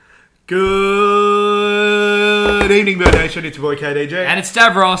Good evening, Bird Nation. It's your boy KDJ. And it's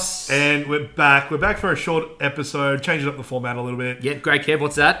Stavros. And we're back. We're back for a short episode, changing up the format a little bit. Yeah, great, Kev.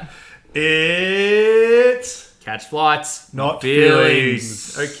 What's that? It's Catch flights, not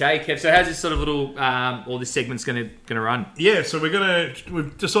feelings. Okay, Kev. So how's this sort of little, all this segment's gonna run? Yeah, so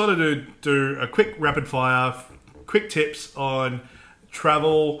we've decided to do a quick rapid fire, quick tips on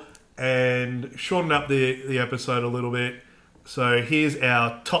travel and shorten up the episode a little bit. So here's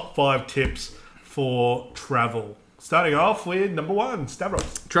our top 5 tips for travel. Starting off with number 1,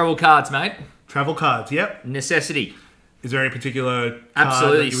 Stavros. Travel cards, mate. Travel cards, yep. Necessity. Is there any particular card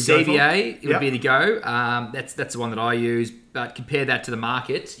Absolutely. that you would go CBA for? would be the go. That's the one that I use. But compare that to the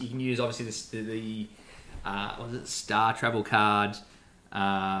market. You can use obviously the Star Travel card.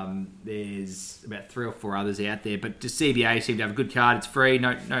 There's about 3 or 4 others out there, but just CBA seem to have a good card. It's free,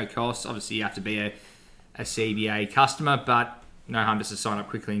 no cost. Obviously, you have to be a CBA customer, but no harm just to sign up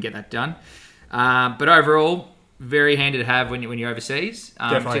quickly and get that done. But overall, very handy to have when you're overseas.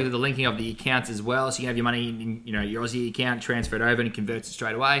 Particularly the linking of the accounts as well, so you can have your money in your Aussie account, transfer it over, and it converts it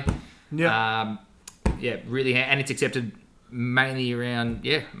straight away. Yeah. Really, and it's accepted mostly around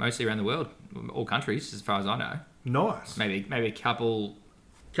the world, all countries as far as I know. Nice. Maybe a couple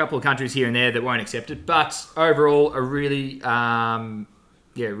of countries here and there that won't accept it, but overall a really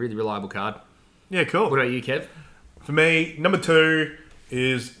really reliable card. Yeah, cool. What about you, Kev? For me, number 2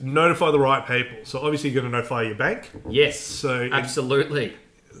 is notify the right people. So obviously you're going to notify your bank. Yes, So absolutely,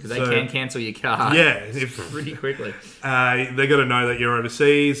 because they can cancel your card. Yeah, pretty quickly. They're going to know that you're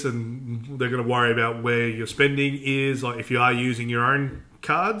overseas, and they're going to worry about where your spending is. Like if you are using your own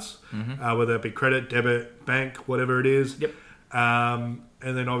cards, whether it be credit, debit, bank, whatever it is. Yep. And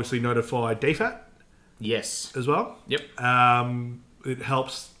then obviously notify DFAT Yes. as well. Yep. It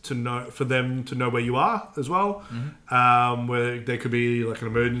helps for them to know where you are as well. Where there could be like an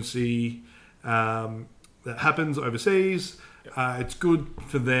emergency that happens overseas. It's good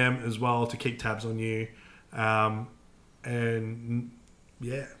for them as well to keep tabs on you. And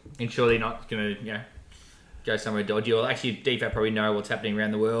yeah, Ensure they're not going to go somewhere dodgy. Or actually, DFAT probably know what's happening around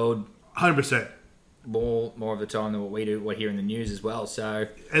the world 100%. more of the time than what we do. We're here in the news as well. So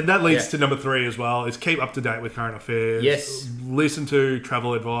And that leads to number 3 as well, is keep up to date with current affairs. Yes. Listen to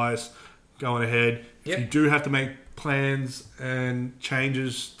travel advice going ahead. Yep. If you do have to make plans and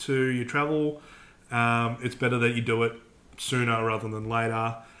changes to your travel, it's better that you do it sooner rather than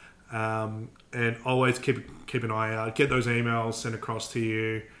later. And always keep an eye out. Get those emails sent across to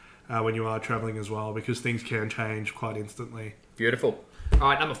you when you are traveling as well, because things can change quite instantly. beautiful. All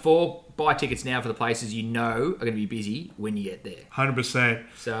right, number 4, buy tickets now for the places you know are going to be busy when you get there. 100%.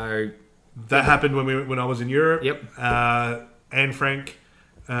 So That happened when I was in Europe. Yep. Anne Frank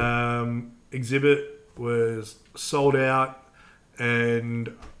exhibit was sold out,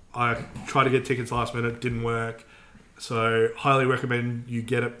 and I tried to get tickets last minute, didn't work. So highly recommend you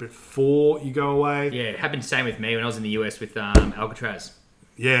get it before you go away. yeah, it happened the same with me when I was in the US with Alcatraz.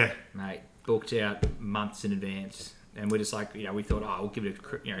 Yeah. Mate, booked out months in advance. And we're just like, we thought, we'll give it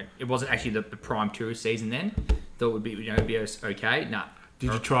it wasn't actually the prime tourist season then. Thought it would be, be okay. Nah.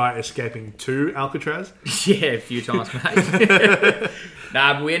 Did you try escaping to Alcatraz? Yeah, a few times, mate.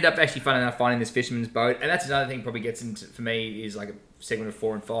 But we end up actually finding this fisherman's boat. And that's another thing probably gets into, for me, is like a segment of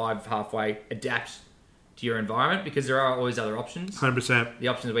 4 and 5, halfway, adapt to your environment, because there are always other options. 100%. The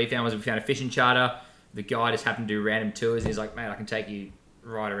options we found was we found a fishing charter. The guy just happened to do random tours, and he's like, mate, I can take you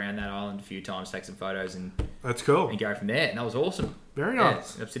right around that island a few times, take some photos, and That's cool. go from there. And that was awesome. Very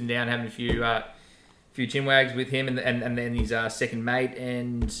nice. I'm sitting down having a few chinwags with him and then his second mate,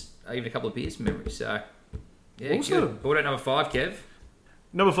 and even a couple of beers from memory. So, yeah, Awesome. good. What about number 5, Kev?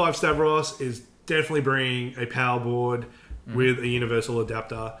 Number 5, Stavros, is definitely bringing a power board with a universal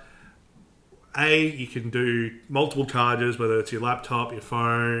adapter. You can do multiple chargers, whether it's your laptop, your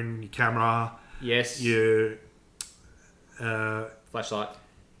phone, your camera, Yes. your Flashlight.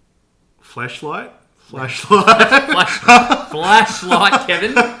 flashlight. Flashlight,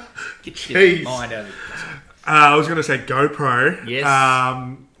 Kevin. Get your Jeez. mind out of it. I was going to say GoPro. Yes.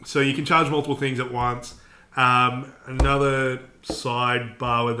 So you can charge multiple things at once. Another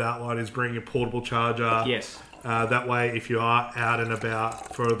sidebar with that one is bring a portable charger. Yes. That way, if you are out and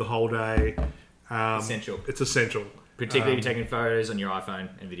about for the whole day, Essential. It's essential. Particularly if you're taking photos on your iPhone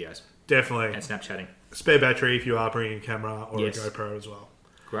and videos Definitely. and Snapchatting. Spare battery if you are bringing a camera or Yes. a GoPro as well.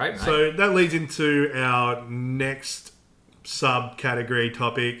 Great, mate. So that leads into our next subcategory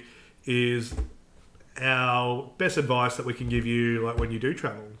topic, is our best advice that we can give you like when you do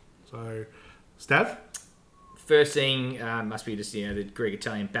travel. So, Stav? First thing must be just, the Greek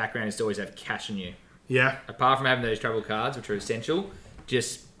Italian background is to always have cash on you. Yeah. Apart from having those travel cards, which are essential,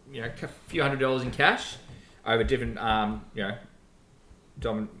 just a few $100 in cash over different,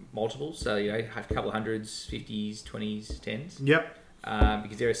 dominant multiples. So, have a couple of hundreds, 50s, 20s, 10s. Yep.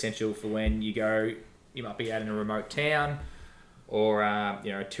 Because they're essential for when you go, you might be out in a remote town or,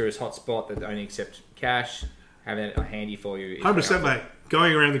 a tourist hotspot that only accept cash. Having it handy for you. 100%, mate.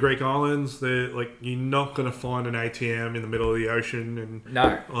 Going around the Greek islands, you're not going to find an ATM in the middle of the ocean and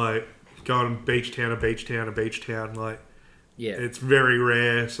going beach town to beach town to beach town. It's very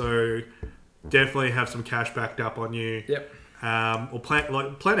rare. So definitely have some cash backed up on you. Yep. Or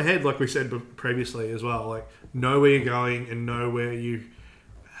plan ahead, like we said previously as well. Know where you're going and know where you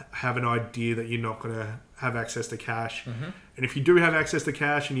have an idea that you're not going to have access to cash. Mm-hmm. And if you do have access to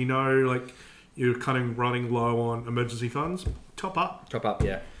cash and you're kind of running low on emergency funds, top up. Top up,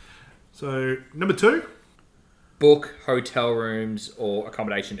 yeah. So, number 2? Book hotel rooms or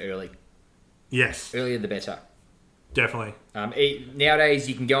accommodation early. Yes. Earlier the better. Definitely. Nowadays,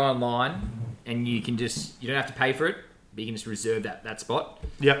 you can go online and you don't have to pay for it, but you can just reserve that spot.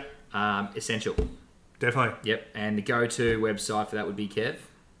 Yep. Essential. Definitely. Yep. And the go-to website for that would be Kev.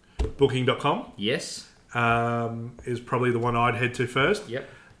 Booking.com. Yes. Is probably the one I'd head to first. Yep.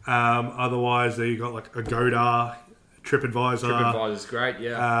 Otherwise, you got Agoda, TripAdvisor. TripAdvisor's great,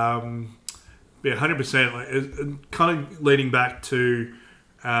 yeah. 100%. Kind of leading back to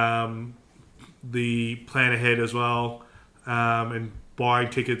the plan ahead as well, and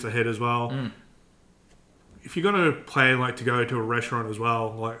buying tickets ahead as well. Mm. If you're going to plan to go to a restaurant as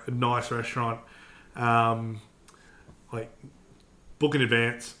well, a nice restaurant, book in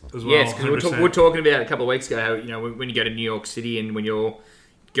advance as well. Yes, because we're talking about a couple of weeks ago how when you go to New York City and when you're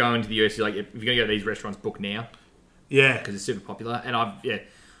going to the US, if you're going to go to these restaurants, book now. Yeah, because it's super popular, and I've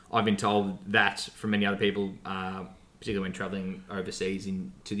been told that from many other people, particularly when traveling overseas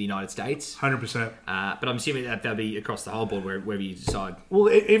to the United States. 100%. But I'm assuming that that'll be across the whole board wherever you decide.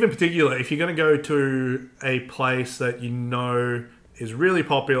 Well, even particular, if you're going to go to a place that is really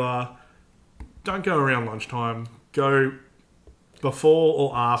popular, don't go around lunchtime. Go before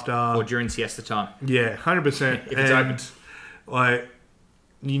or after. Or during siesta time. Yeah, 100%. If it's open.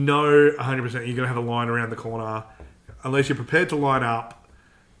 100% you're going to have a line around the corner. Unless you're prepared to line up.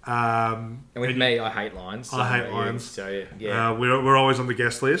 And with me, I hate lines. I hate lines. So, yeah. We're always on the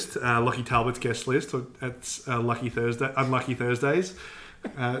guest list. Lucky Talbot's guest list. It's Unlucky Thursdays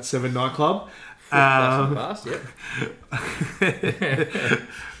at 7 Nightclub. Fast, yeah.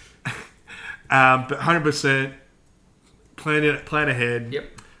 But 100% plan ahead. Yep.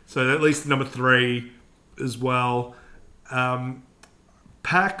 So at least number 3 as well.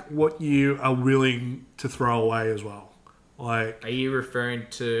 Pack what you are willing to throw away as well. Are you referring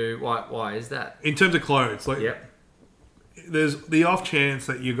to why is that? In terms of clothes, yep. There's the off chance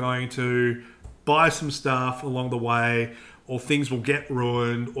that you're going to buy some stuff along the way, or things will get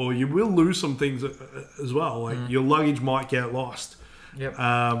ruined, or you will lose some things as well. Your luggage might get lost. Yep.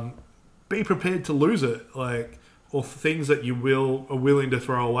 Be prepared to lose it, or things that you are willing to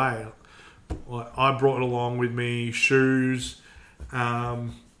throw away. I brought along with me shoes,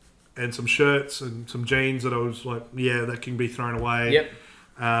 and some shirts and some jeans that I was that can be thrown away. Yep.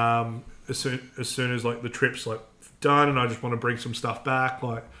 As soon as the trip's done, and I just want to bring some stuff back,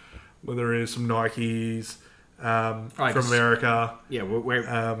 whether it is some Nikes from America. Yeah,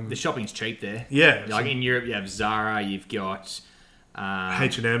 the shopping's cheap there. Yeah. In Europe, you have Zara, you've got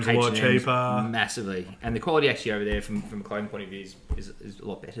H&M's a lot cheaper, massively, and the quality actually over there from a clothing point of view is a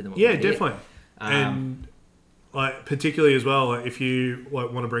lot better than what we get. Definitely. And particularly as well, if you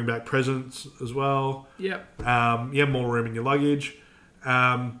want to bring back presents as well. Yep. You have more room in your luggage.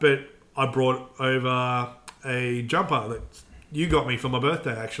 But I brought over a jumper that you got me for my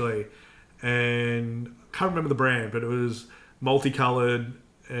birthday, actually, and I can't remember the brand, but it was multicolored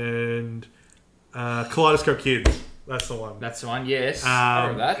and Kaleidoscope Kids. That's the one. That's the one. Yes. I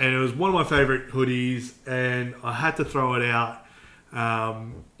remember that. And it was one of my favorite hoodies, and I had to throw it out.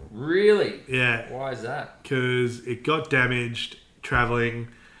 Really? Yeah. Why is that? Because it got damaged traveling.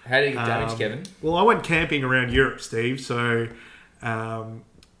 How did it get damaged, Kevin? Well, I went camping around Europe, Steve. So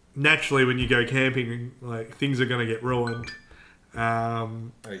naturally, when you go camping, things are going to get ruined.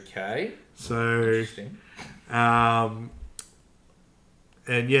 Okay. So. Interesting. And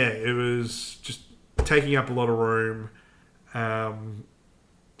yeah, it was just taking up a lot of room.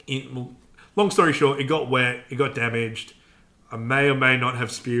 Long story short, it got wet. It got damaged. I may or may not have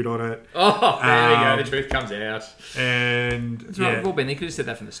spewed on it. Oh, there we go. The truth comes out. And that's right. We've all been there. You could have said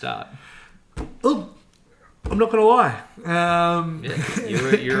that from the start. Well, I'm not going to lie.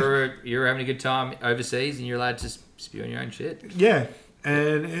 You're having a good time overseas, and you're allowed to spew on your own shit. Yeah,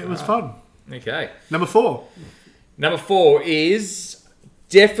 and it was fun. Okay. Number 4. Number 4 is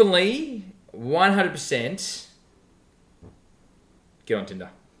Definitely 100% get on Tinder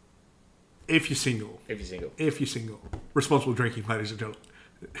If you're single. if you're single. If you're single. Responsible drinking, ladies and gentlemen.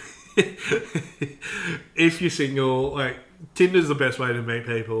 If you're single, like, Tinder's the best way to meet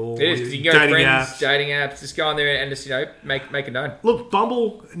people. It is, 'cause you can go to Dating friends, apps. dating apps, just go on there and just, make it known. Look,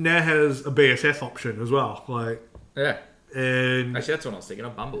 Bumble now has a BSF option as well. Like, Yeah. and Actually, that's what I was thinking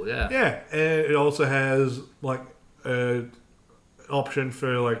of, Bumble, yeah. yeah, and it also has like a option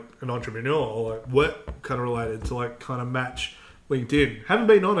for like an entrepreneur or like work kind of related to like kind of match LinkedIn. Haven't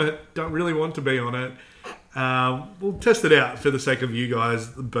been on it. Don't really want to be on it. We'll test it out for the sake of you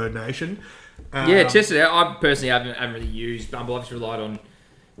guys, the Bird Nation. Yeah, test it out. I personally haven't really used Bumble. I've just relied on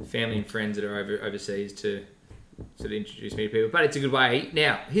family and friends that are overseas to sort of introduce me to people. But it's a good way.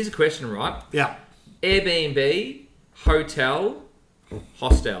 Now, here's a question, right? Yeah. Airbnb, hotel,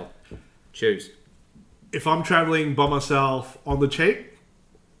 hostel. Choose. If I'm traveling by myself on the cheap,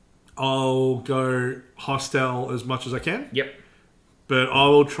 I'll go hostel as much as I can. Yep. But I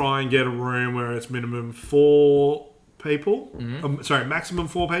will try and get a room where it's minimum 4 people. Maximum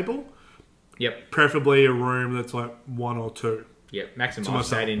 4 people. Yep. Preferably a room that's like 1 or 2. Yep. Maximum To I've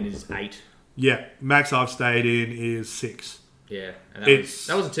myself. stayed in is 8. Yeah, max I've stayed in is 6. Yeah. And It's-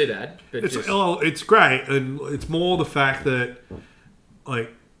 that wasn't too bad. But It's great, and it's more the fact that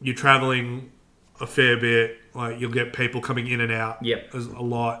like you're traveling a fair bit. Like you'll get people coming in and out. Yep. As a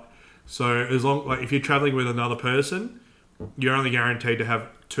lot. So as long like if you're traveling with another person, you're only guaranteed to have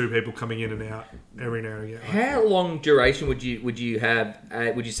 2 people coming in and out every now and again. how long duration would you have?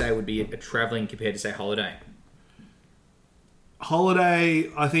 Would you say would be a traveling compared to say holiday? Holiday,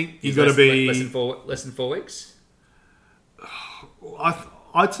 I think you Is got to be. less than 4 weeks.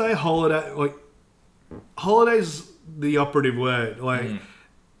 I'd say holiday. Like holiday's the operative word. Like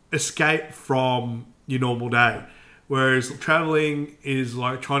escape from your normal day. Whereas traveling is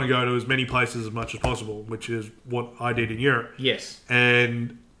like trying to go to as many places as much as possible, which is what I did in Europe. Yes.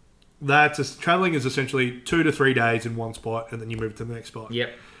 And traveling is essentially 2 to 3 days in one spot, and then you move to the next spot.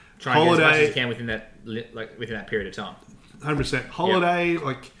 Yep. Try and get as much as Holiday- you can within that period of time. 100%. Holiday,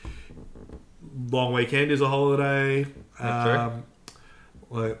 like long weekend is a holiday. That's true.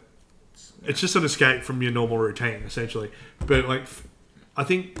 Like it's just an escape from your normal routine, essentially. But like, I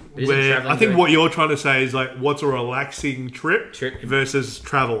think what you're trying to say is like, what's a relaxing trip versus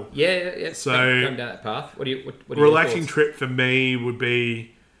travel? Yeah. So- going down that path. What are your Relaxing thoughts? trip for me would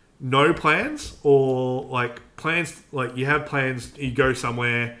be no plans, or like plans. Like you have plans, you go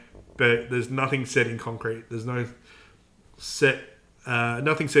somewhere, but there's nothing set in concrete. There's no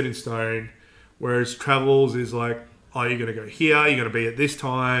nothing set in stone. Whereas travels is like, oh, you're going to go here, you're going to be at this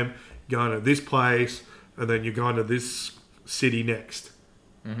time, you're going to this place, and then you're going to this city next.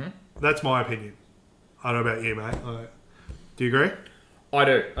 Mm-hmm. That's my opinion. I don't know about you, mate. Do you agree? I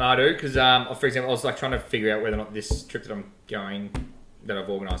do, because for example, I was like trying to figure out whether or not this trip that I'm going, that I've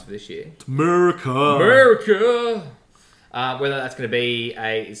organised for this year, America. whether that's going to be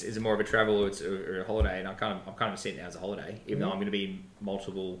is it more of a travel or it's or a holiday, and I'm kind of seeing it as a holiday, even though I'm going to be in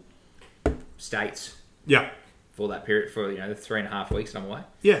multiple states Yeah. for that period for the 3.5 weeks that I'm away.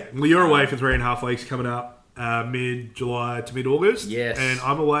 Yeah. Well, you're away for 3.5 weeks coming up. Mid-July to mid-August. Yes. And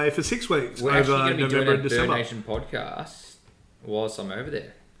I'm away for 6 weeks We're actually over going to be November doing and a Bird December. Nation podcast whilst I'm over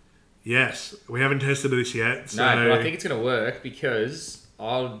there. Yes. We haven't tested this yet. So No, but I think it's going to work because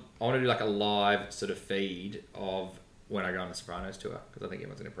I want to do like a live sort of feed of when I go on the Sopranos tour, because I think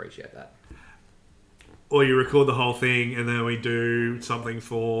everyone's going to appreciate that. or you record the whole thing and then we do something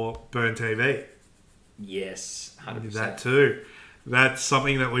for Burn TV. Yes, 100%. That too. That's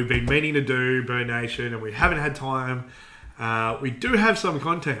something that we've been meaning to do, Burn Nation, and we haven't had time. We do have some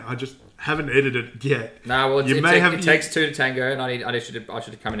content. I just haven't edited it yet. No, well, it takes 2 to tango, and I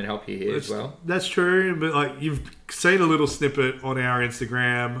should come in and help you here as well. That's true, but like you've seen a little snippet on our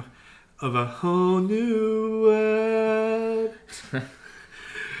Instagram of a whole new world,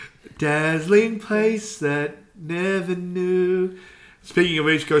 dazzling place that never knew. Speaking of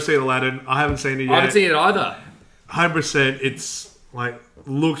which, go see Aladdin. I haven't seen it yet. I haven't seen it either. 100%. It's like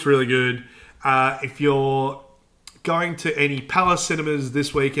looks really good. If you're going to any Palace cinemas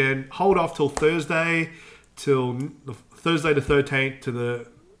this weekend, hold off till Thursday the 13th to the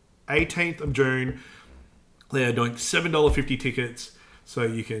 18th of June. They are doing $7.50 tickets, so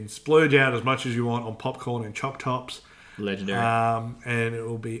you can splurge out as much as you want on popcorn and chop tops. Legendary. And it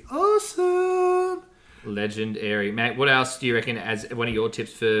will be awesome. Legendary, mate. What else do you reckon as one of your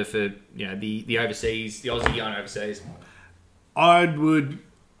tips for the overseas, the Aussie going overseas? I would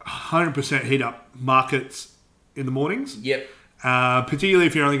 100% heat up markets in the mornings. Yep. Particularly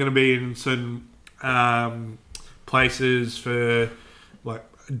if you're only going to be in certain places for like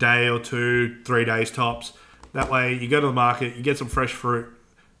a day or 2, 3 days tops. That way, you go to the market, you get some fresh fruit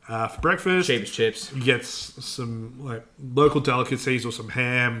for breakfast. Cheap as chips. You get some like local delicacies or some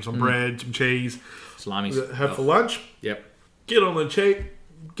ham, some bread, some cheese. Salamis. Have for lunch. Yep. Get on the cheap.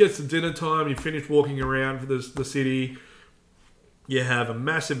 Gets to dinner time. You finish walking around for the city. You have a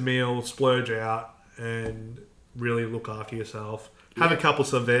massive meal, splurge out, and really look after yourself. Have a couple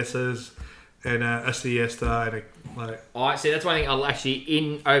cervezas and a siesta and I see. That's one thing I'll actually,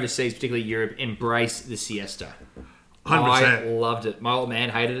 in overseas, particularly Europe, embrace the siesta. 100%. I loved it. My old man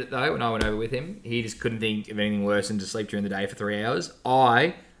hated it though when I went over with him. He just couldn't think of anything worse than to sleep during the day for 3 hours.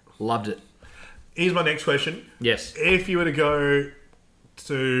 I loved it. Here's my next question. Yes. If you were to go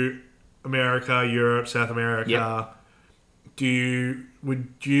to America, Europe, South America, would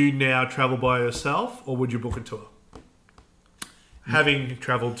you now travel by yourself or would you book a tour? Having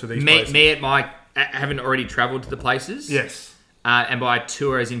travelled to these places. Haven't already travelled to the places. Yes. And by a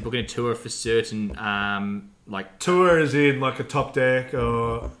tour, as in booking a tour for certain, Tour as in like a top deck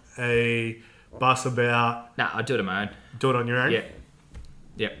or a bus about. Nah, I'd do it on my own. Do it on your own? Yeah.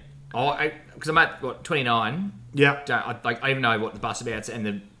 Yep. Because I'm at, 29. Yeah. I even know what the bus abouts and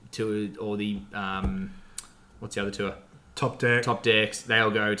the tour, or the, what's the other tour? Top deck. Top decks. They all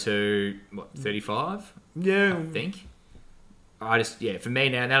go to, 35? Yeah. I think. For me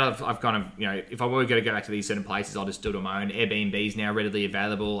now that I've kind of, if I were going to go back to these certain places, I'll just do it on my own. Airbnb's now readily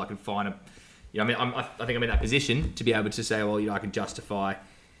available. I can find I think I'm in that position to be able to say, well, I can justify,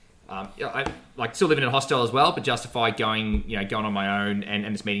 I still living in a hostel as well, but justify going on my own and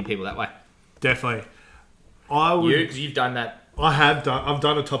just meeting people that way. Definitely. I would. Because you've done that. I've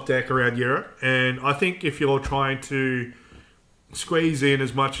done a top deck around Europe, and I think if you're trying to squeeze in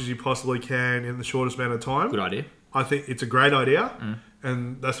as much as you possibly can in the shortest amount of time, Good idea. I think it's a great idea,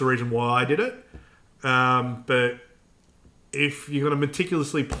 and that's the reason why I did it. But if you're going to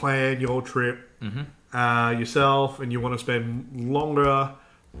meticulously plan your trip yourself and you want to spend longer,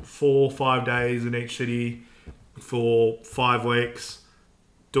 4 or 5 days in each city for 5 weeks,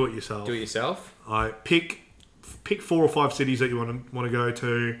 do it yourself. Do it yourself. Pick 4 or 5 cities that you want to go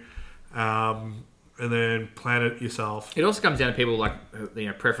to, and then plan it yourself. It also comes down to people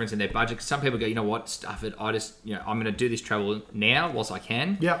preference in their budget. Because some people go, you know what, stuff it. I'm going to do this travel now whilst I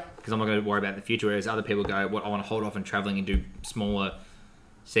can. Yeah. Because I'm not going to worry about the future. Whereas other people go, I want to hold off on traveling and do smaller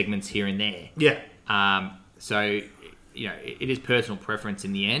segments here and there. Yeah. So it is personal preference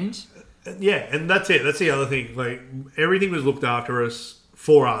in the end. Yeah, and that's it. That's the other thing. Like everything was looked after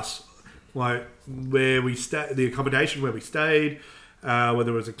for us. Like where we the accommodation where we stayed.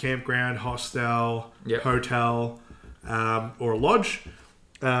 Whether it was a campground, hostel, hotel, or a lodge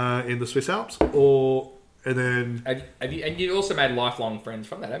in the Swiss Alps, and you also made lifelong friends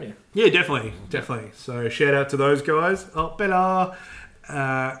from that, haven't you? Yeah, definitely. So shout out to those guys. Oh, better.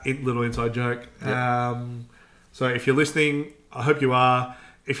 Little inside joke. Yep. So if you're listening, I hope you are.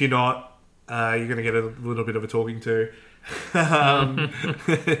 If you're not, you're going to get a little bit of a talking to.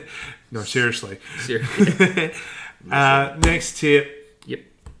 No, seriously. Next tip. Yep.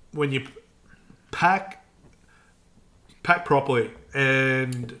 When you pack properly,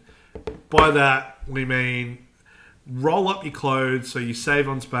 and by that we mean roll up your clothes so you save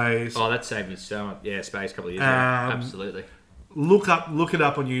on space. Oh, that saved me so much. Yeah, space a couple of years ago. Absolutely. Look it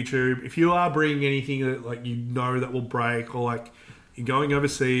up on YouTube. If you are bringing anything that that will break, or you're going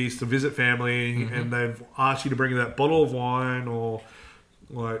overseas to visit family and they've asked you to bring that bottle of wine or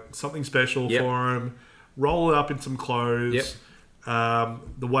something special for them. Roll it up in some clothes. Yep.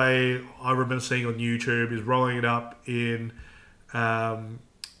 The way I remember seeing on YouTube is rolling it up in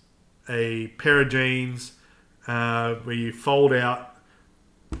a pair of jeans where you fold out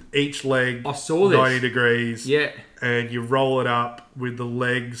each leg I saw this. 90 degrees. Yeah. And you roll it up with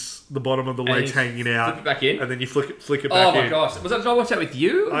the bottom of the legs hanging out. Flick it back in. And then you flick it back in. Oh my gosh. Did I watch that with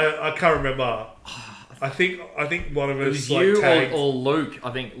you? I can't remember. I think one of us It was like you tagged. or Luke.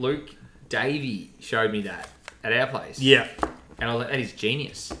 I think Luke Davey showed me that at our place. Yeah, and I was like, that is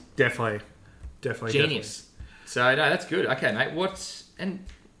genius. definitely Genius. So no, that's good. Okay, mate. What I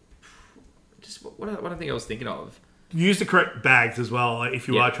think I was thinking of. Use the correct bags as well. If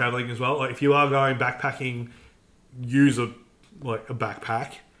you are traveling as well, if you are going backpacking, use a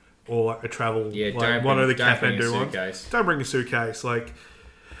backpack or a travel. Yeah, one of the Kathmandu ones. Don't bring a suitcase.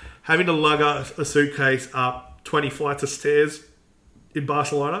 Having to lug a suitcase up 20 flights of stairs in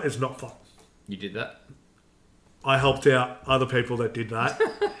Barcelona is not fun. You did that? I helped out other people that did that.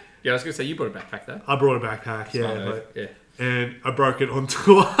 Yeah, I was going to say, you brought a backpack though. I brought a backpack, yeah. And I broke it on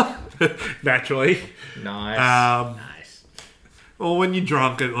tour, naturally. Nice. Well, when you're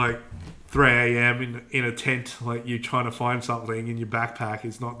drunk at 3 a.m. in a tent, like you're trying to find something in your backpack,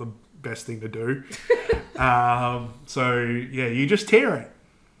 is not the best thing to do. So yeah, you just tear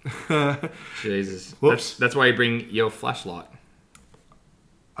it. Jesus. Whoops. That's why you bring your flashlight.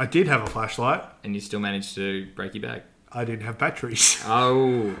 I did have a flashlight. And you still managed to break your bag. I didn't have batteries.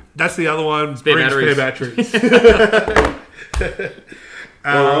 Oh. That's the other one. Spare Bring batteries. spare batteries.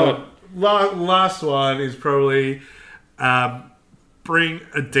 Alright. Last one is probably bring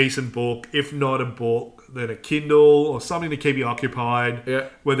a decent book. If not a book, then a Kindle or something to keep you occupied. Yeah.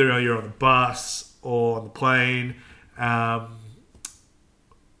 Whether you're on the bus or on the plane.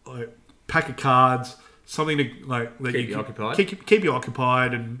 Like pack of cards. Something to like that Keep you occupied. Keep you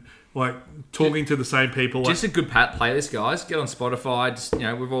occupied and like talking to the same people. Just a good playlist, guys. Get on Spotify. Just,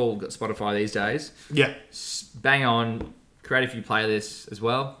 we've all got Spotify these days. Yeah. Bang on. Create a few playlists as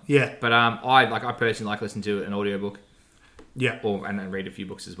well. Yeah. But I personally like listening to an audiobook. Yeah. And read a few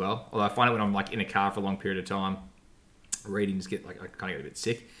books as well. Although I find it when I'm like in a car for a long period of time, reading just I kind of get a bit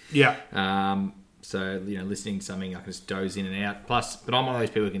sick. Yeah. So listening to something I can just doze in and out. Plus, but I'm one of those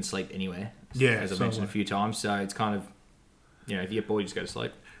people who can sleep anywhere. Yeah. As I've mentioned a few times. So it's kind of, if you get bored, you just go to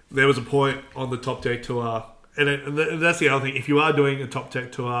sleep. There was a point on the Top Deck tour, and that's the other thing. If you are doing a Top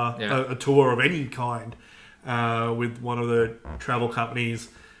Deck tour, a tour of any kind, with one of the travel companies,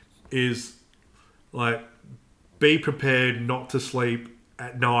 is like be prepared not to sleep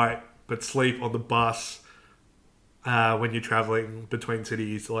at night, but sleep on the bus when you're traveling between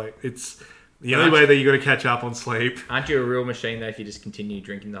cities. Like it's the only way that you're going to catch up on sleep. Aren't you a real machine though if you just continue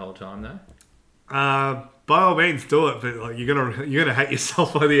drinking the whole time though? By all means, do it, but like you're gonna hate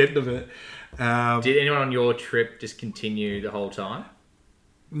yourself by the end of it. Did anyone on your trip just continue the whole time?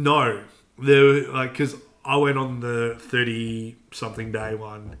 No, because I went on the 30-something day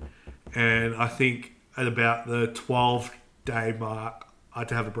one, and I think at about the 12-day mark, I had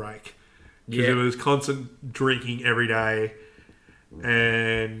to have a break because it was constant drinking every day,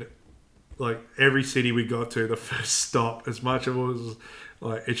 and like every city we got to, the first stop, as much as it was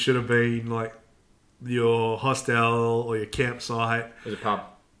like it should have been like your hostel or your campsite, Was a pub.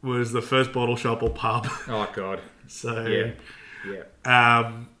 was the first bottle shop or pub. Oh god. So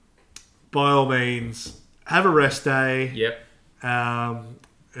yeah. By all means, have a rest day. Yep.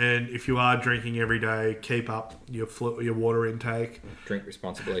 And if you are drinking every day, keep up your water intake. Drink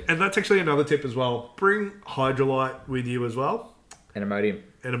responsibly. And that's actually another tip as well. Bring Hydrolyte with you as well. And Imodium.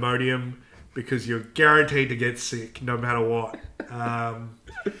 And Imodium, because you're guaranteed to get sick no matter what.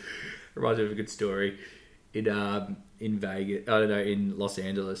 Reminds me of a good story in Vegas. I don't know, in Los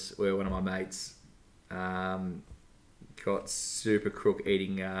Angeles, where one of my mates got super crook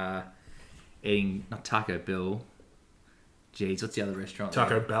eating not Taco Bell. Jeez, what's the other restaurant?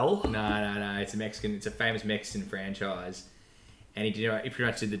 Taco Bell? No. It's a Mexican. It's a famous Mexican franchise, and he pretty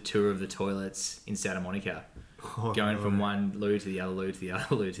much did the tour of the toilets in Santa Monica, going from one loo to the other loo to the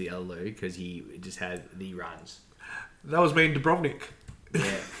other loo to the other loo because he just had the runs. That was me in Dubrovnik.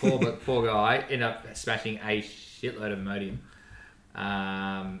 Yeah, poor guy ended up smashing a shitload of Imodium.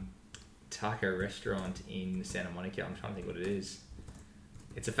 Taco restaurant in Santa Monica. I'm trying to think what it is.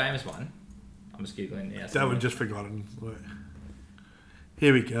 It's a famous one. I'm just googling now. That one just forgotten.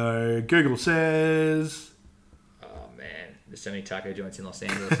 Here we go. Google says. Oh man, there's so many taco joints in Los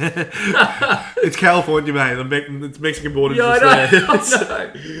Angeles. It's California, mate. The Mexican border's Yeah, just there. I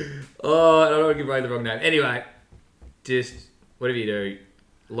know. Oh, I don't want to give away the wrong name. Anyway, just whatever you do,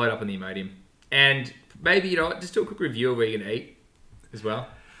 load up on the Imodium. And maybe, just do a quick review of where you're going to eat as well.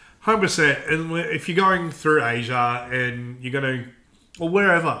 100%. And if you're going through Asia and you're going to, or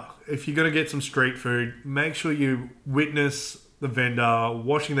wherever, if you're going to get some street food, make sure you witness the vendor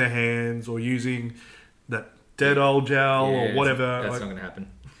washing their hands or using that Dettol gel or whatever. That's not going to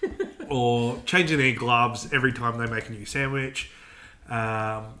happen. Or changing their gloves every time they make a new sandwich.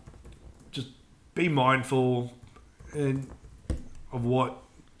 Just be mindful of what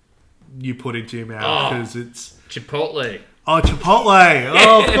you put into your mouth because it's Chipotle. Oh, Chipotle!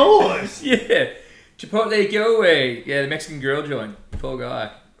 Oh, of course. Yeah, Chipotle go away. Yeah, the Mexican grill joint. Poor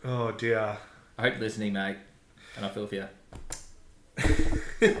guy. Oh dear. I hope you're listening, mate, and I feel for you.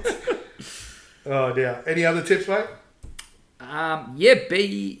 Oh dear. Any other tips, mate?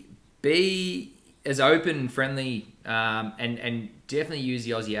 Be as open and friendly, and definitely use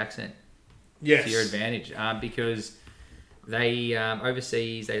the Aussie accent Yes. to your advantage, because they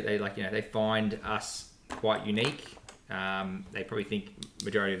overseas they find us quite unique. They probably think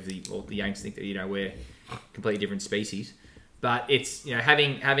majority of the Yanks think that we're completely different species, but it's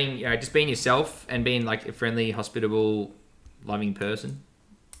having just being yourself and being like a friendly, hospitable, loving person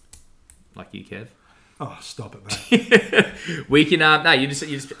like you, Kev. Oh, stop it, mate. We can no, you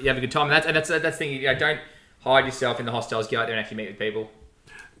have a good time. That's the thing. You know, don't hide yourself in the hostels. Go out there and actually meet with people.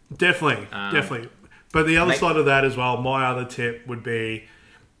 Definitely. But the other side of that as well, my other tip would be,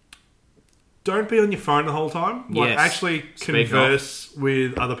 don't be on your phone the whole time. Like, actually converse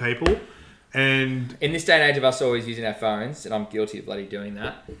with other people. And in this day and age of us always using our phones, and I'm guilty of bloody doing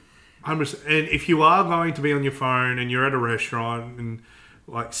that. 100%. And if you are going to be on your phone and you're at a restaurant and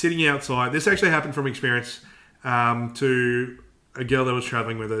like sitting outside, this actually happened from experience to a girl that was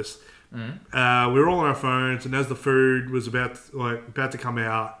traveling with us. We were all on our phones, and as the food was about to come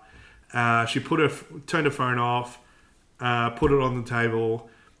out, she turned her phone off, put it on the table,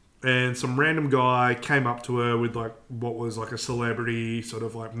 and some random guy came up to her with like what was like a celebrity sort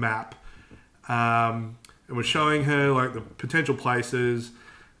of like map, and was showing her like the potential places,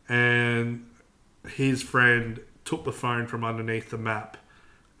 and his friend took the phone from underneath the map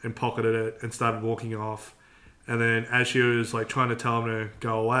and pocketed it and started walking off. And then as she was like trying to tell him to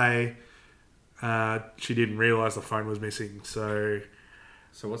go away, she didn't realise the phone was missing. So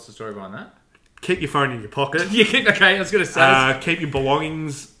what's the story behind that? Keep your phone in your pocket. Okay, I was going to say. Keep your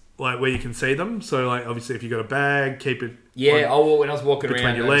belongings like where you can see them. So like obviously if you got a bag, keep it. When I was walking between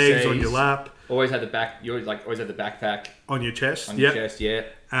around your legs, on your lap. Always had the back. You always had the backpack on your chest. On your chest, yeah.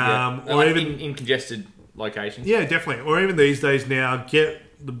 Or like even in congested locations. Yeah, definitely. Or even these days now, get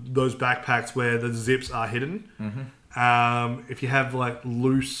those backpacks where the zips are hidden. If you have like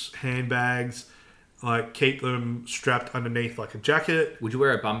loose handbags, like keep them strapped underneath like a jacket. Would you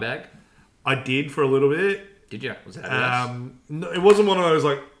wear a bum bag? I did for a little bit. Did you? Was that no, it wasn't one of those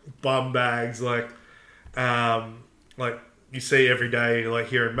like bum bags like you see every day like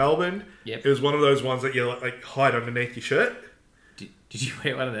here in Melbourne. Yep. It was one of those ones that you like hide underneath your shirt. Did you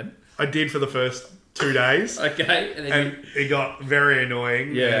wear one of them? I did for the first 2 days. Okay. And it got very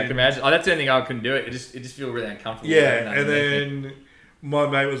annoying. Yeah, I can imagine. That's the only thing I couldn't do it. It just feel really uncomfortable. Yeah, and then my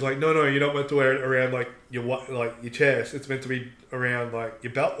mate was like, no, you're not meant to wear it around like your chest. It's meant to be around like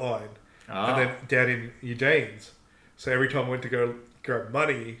your belt line. And then down in your jeans. So every time I went to go grab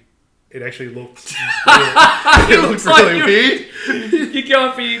money, it actually looks it looks really weird. You're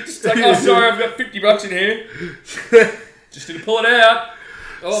going for just like, oh sorry, I've got $50 in here. Just need to pull it out.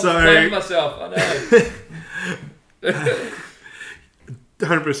 Oh, I'm blaming myself. I know.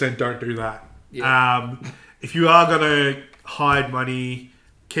 100% don't do that. Yeah. If you are gonna hide money,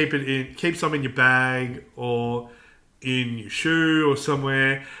 keep some in your bag or in your shoe or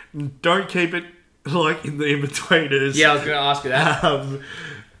somewhere. Don't keep it like in the in-betweeners. Yeah, I was going to ask you that.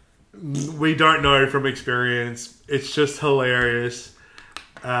 We don't know from experience. It's just hilarious.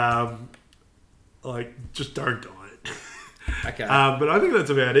 Just don't do it. Okay. But I think that's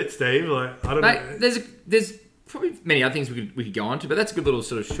about it, Steve. Like, I don't know. There's probably many other things we could go on to, but that's a good little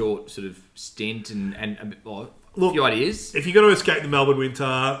sort of short sort of stint and a few ideas. If you're going to escape the Melbourne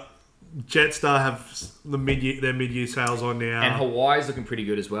winter, Jetstar have their mid-year sales on now. And Hawaii's looking pretty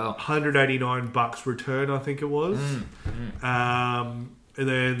good as well. $189 return, I think it was. And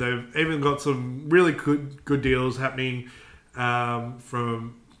then they've even got some really good deals happening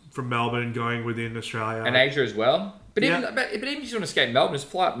from Melbourne going within Australia. And Asia as well. But even if you want to escape Melbourne, just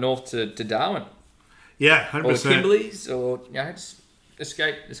fly up north to Darwin. Yeah, 100%. Or Kimberley's, or just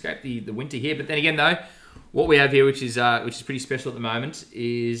escape the winter here. But then again, though, what we have here, which is pretty special at the moment,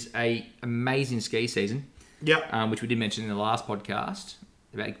 is a amazing ski season. Yep. Which we did mention in the last podcast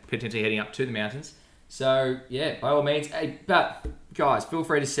about potentially heading up to the mountains. So yeah, by all means. Hey, but guys, feel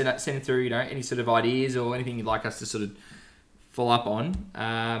free to send through any sort of ideas or anything you'd like us to sort of follow up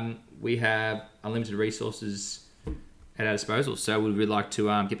on. We have unlimited resources at our disposal, so we'd really like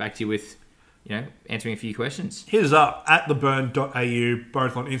to get back to you with answering a few questions. Hit us up at theburn.au,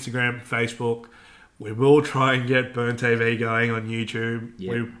 both on Instagram, Facebook. We will try and get Burn TV going on YouTube.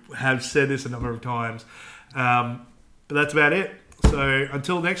 Yep. We have said this a number of times. But that's about it. So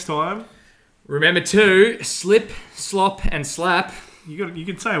until next time. Remember to slip, slop, and slap. You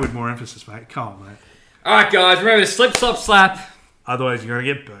can say it with more emphasis, mate. Come on, mate. Alright, guys. Remember to slip, slop, slap. Otherwise, you're going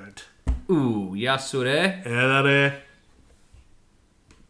to get burnt. Ooh, yasure. Edare.